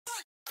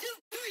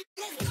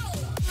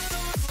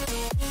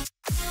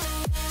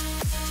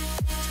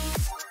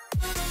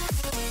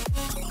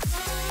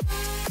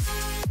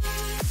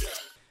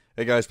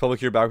Hey guys, Public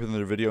here back with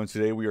another video, and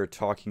today we are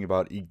talking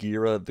about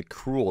Igira the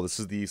Cruel. This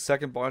is the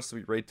second boss that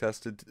we raid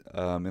tested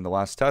in the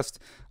last test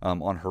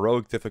on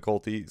heroic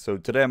difficulty. So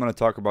today I'm going to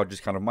talk about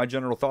just kind of my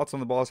general thoughts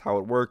on the boss, how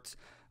it worked,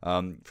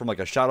 from like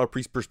a Shadow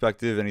Priest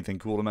perspective, anything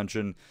cool to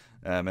mention,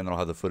 and then I'll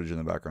have the footage in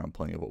the background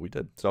playing of what we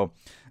did. So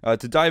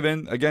to dive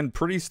in, again,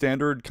 pretty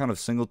standard kind of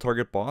single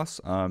target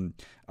boss.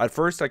 At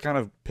first I kind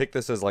of picked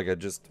this as like a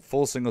just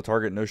full single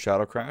target, no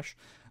Shadow Crash.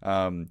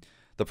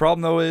 The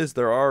problem though is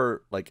there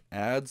are like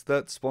ads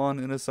that spawn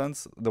in a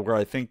sense where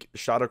I think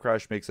Shadow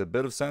Crash makes a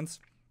bit of sense.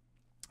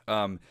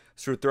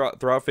 So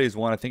throughout phase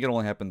 1, I think it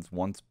only happens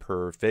once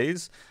per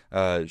phase.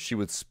 She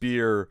would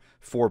spear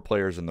 4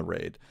 players in the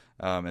raid.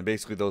 And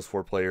basically those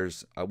 4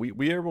 players, we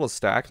were able to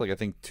stack like I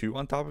think 2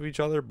 on top of each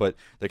other, but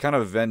they kind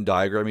of Venn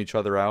diagram each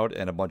other out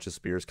and a bunch of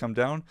spears come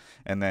down,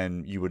 and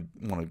then you would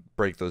want to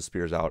break those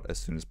spears out as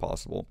soon as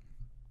possible.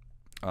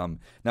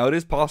 Now it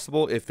is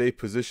possible if they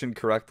position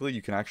correctly,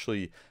 you can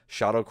actually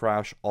Shadow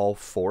Crash all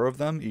 4 of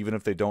them, even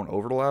if they don't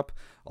overlap,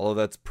 although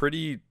that's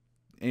pretty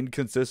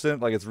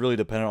inconsistent. Like, it's really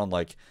dependent on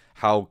like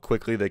how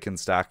quickly they can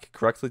stack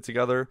correctly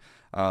together.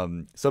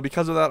 So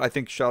because of that, I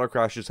think Shadow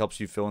Crash just helps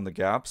you fill in the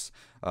gaps.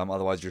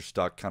 Otherwise you're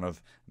stuck kind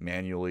of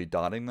manually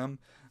dotting them.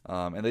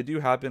 And they do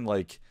happen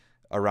like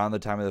around the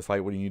time of the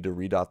fight when you need to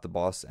redot the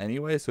boss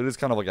anyway, so it is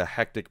kind of like a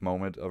hectic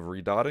moment of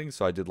redotting.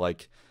 So I did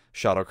like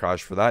Shadow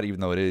Crash for that, even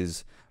though it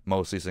is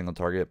mostly single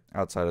target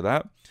outside of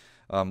that.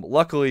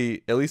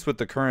 Luckily, at least with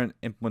the current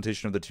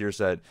implementation of the tier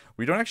set,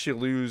 we don't actually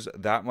lose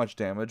that much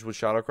damage with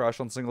Shadow Crash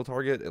on single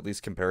target, at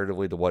least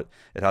comparatively to what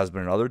it has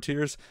been in other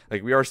tiers.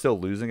 Like, we are still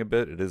losing a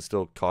bit. It is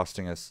still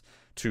costing us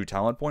 2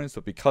 talent points,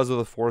 but because of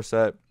the 4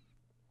 set,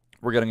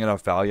 we're getting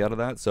enough value out of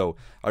that. So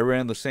I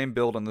ran the same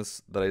build on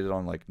this that I did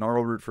on like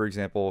Gnarl Root, for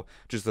example,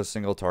 just a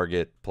single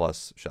target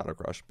plus Shadow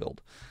Crash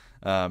build.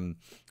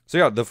 So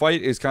yeah, the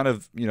fight is kind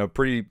of, you know,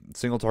 pretty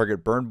single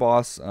target burn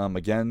boss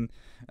again.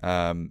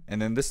 And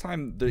then this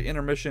time the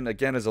intermission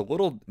again is a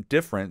little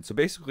different. So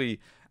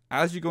basically,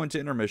 as you go into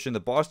intermission, the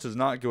boss does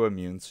not go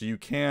immune, so you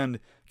can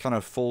kind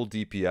of full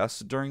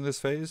DPS during this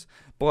phase.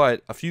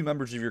 But a few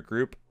members of your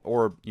group,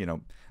 or, you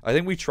know, I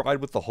think we tried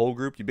with the whole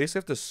group, you basically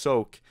have to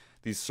soak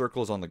these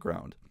circles on the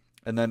ground.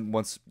 And then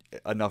once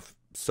enough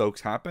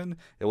soaks happen,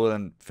 it will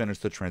then finish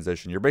the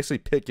transition. You're basically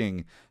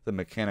picking the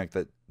mechanic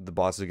that the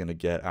boss is going to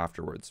get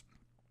afterwards.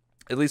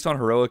 At least on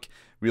Heroic,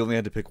 we only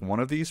had to pick one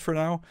of these for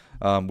now.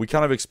 We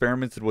kind of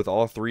experimented with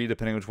all 3.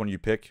 Depending on which one you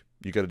pick,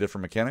 you get a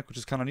different mechanic, which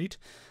is kind of neat.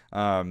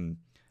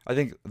 I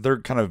think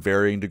they're kind of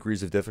varying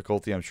degrees of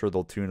difficulty. I'm sure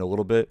they'll tune a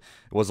little bit.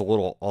 It was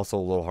also a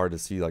little hard to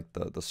see like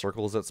the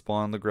circles that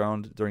spawn on the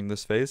ground during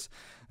this phase.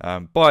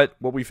 But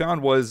what we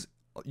found was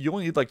you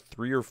only need like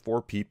 3 or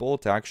 4 people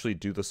to actually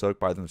do the soak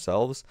by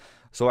themselves.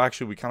 So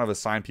actually we kind of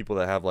assign people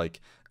that have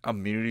like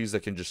immunities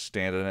that can just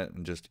stand in it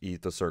and just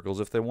eat the circles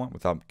if they want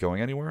without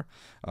going anywhere.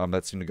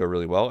 That seemed to go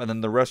really well. And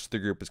then the rest of the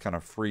group is kind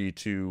of free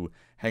to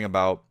hang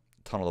about,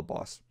 tunnel the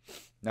boss.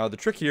 Now the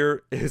trick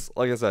here is,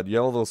 like I said, you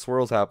have all those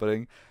swirls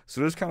happening, so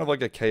there's kind of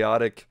like a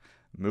chaotic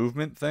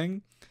movement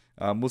thing.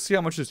 We'll see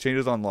how much this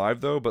changes on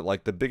live though, but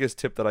like the biggest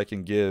tip that I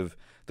can give,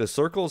 the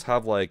circles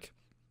have like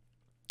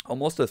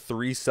almost a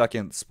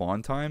 3-second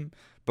spawn time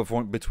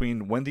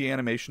between when the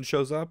animation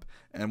shows up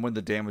and when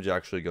the damage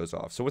actually goes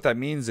off. So what that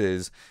means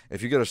is,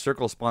 if you get a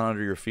circle spawn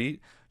under your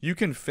feet, you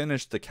can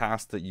finish the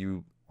cast that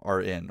you are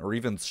in, or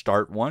even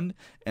start one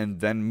and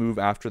then move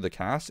after the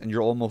cast, and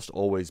you'll almost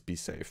always be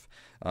safe.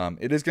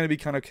 It is going to be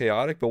kind of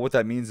chaotic, but what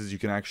that means is you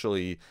can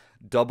actually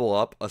double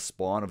up a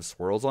spawn of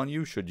swirls on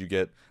you should you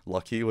get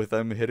lucky with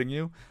them hitting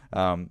you,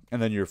 and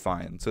then you're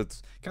fine. So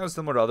it's kind of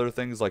similar to other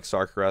things like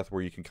Sarkareth,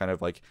 where you can kind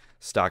of like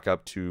stack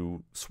up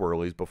 2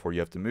 swirlies before you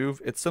have to move.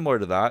 It's similar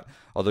to that,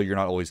 although you're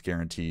not always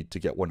guaranteed to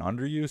get one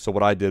under you. So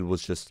what I did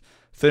was just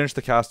finish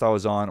the cast I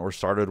was on, or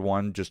started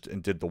one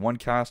and did the one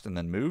cast and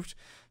then moved,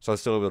 so I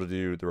was still able to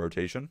do the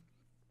rotation,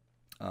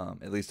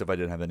 at least if I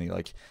didn't have any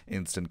like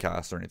instant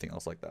cast or anything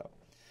else like that.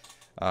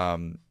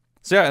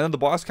 So yeah, and then the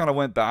boss kind of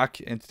went back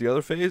into the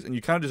other phase, and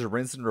you kind of just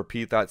rinse and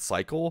repeat that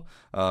cycle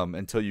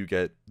until you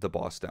get the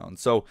boss down.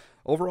 So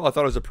overall, I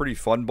thought it was a pretty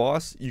fun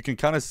boss. You can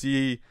kind of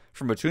see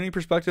from a tuning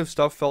perspective,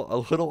 stuff felt a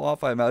little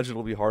off. I imagine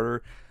it'll be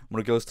harder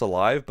when it goes to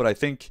live, but I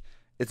think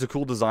it's a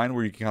cool design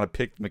where you can kind of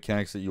pick the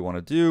mechanics that you want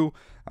to do.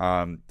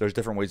 There's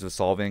different ways of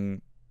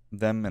solving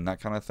them and that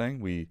kind of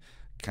thing. We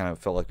kind of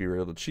felt like we were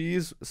able to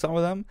cheese some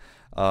of them.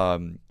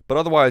 But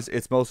otherwise,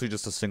 it's mostly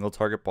just a single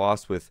target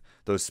boss with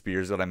those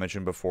spears that I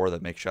mentioned before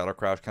that make Shadow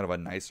Crash kind of a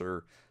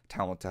nicer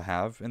talent to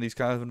have in these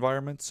kind of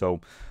environments. So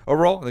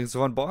overall, I think it's a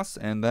fun boss,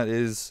 and that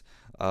is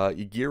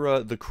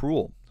Igira the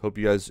Cruel. Hope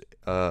you guys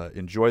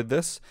enjoyed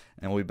this,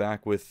 and we'll be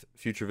back with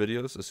future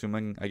videos,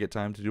 assuming I get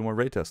time to do more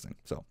raid testing.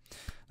 So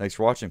thanks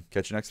for watching.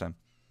 Catch you next time.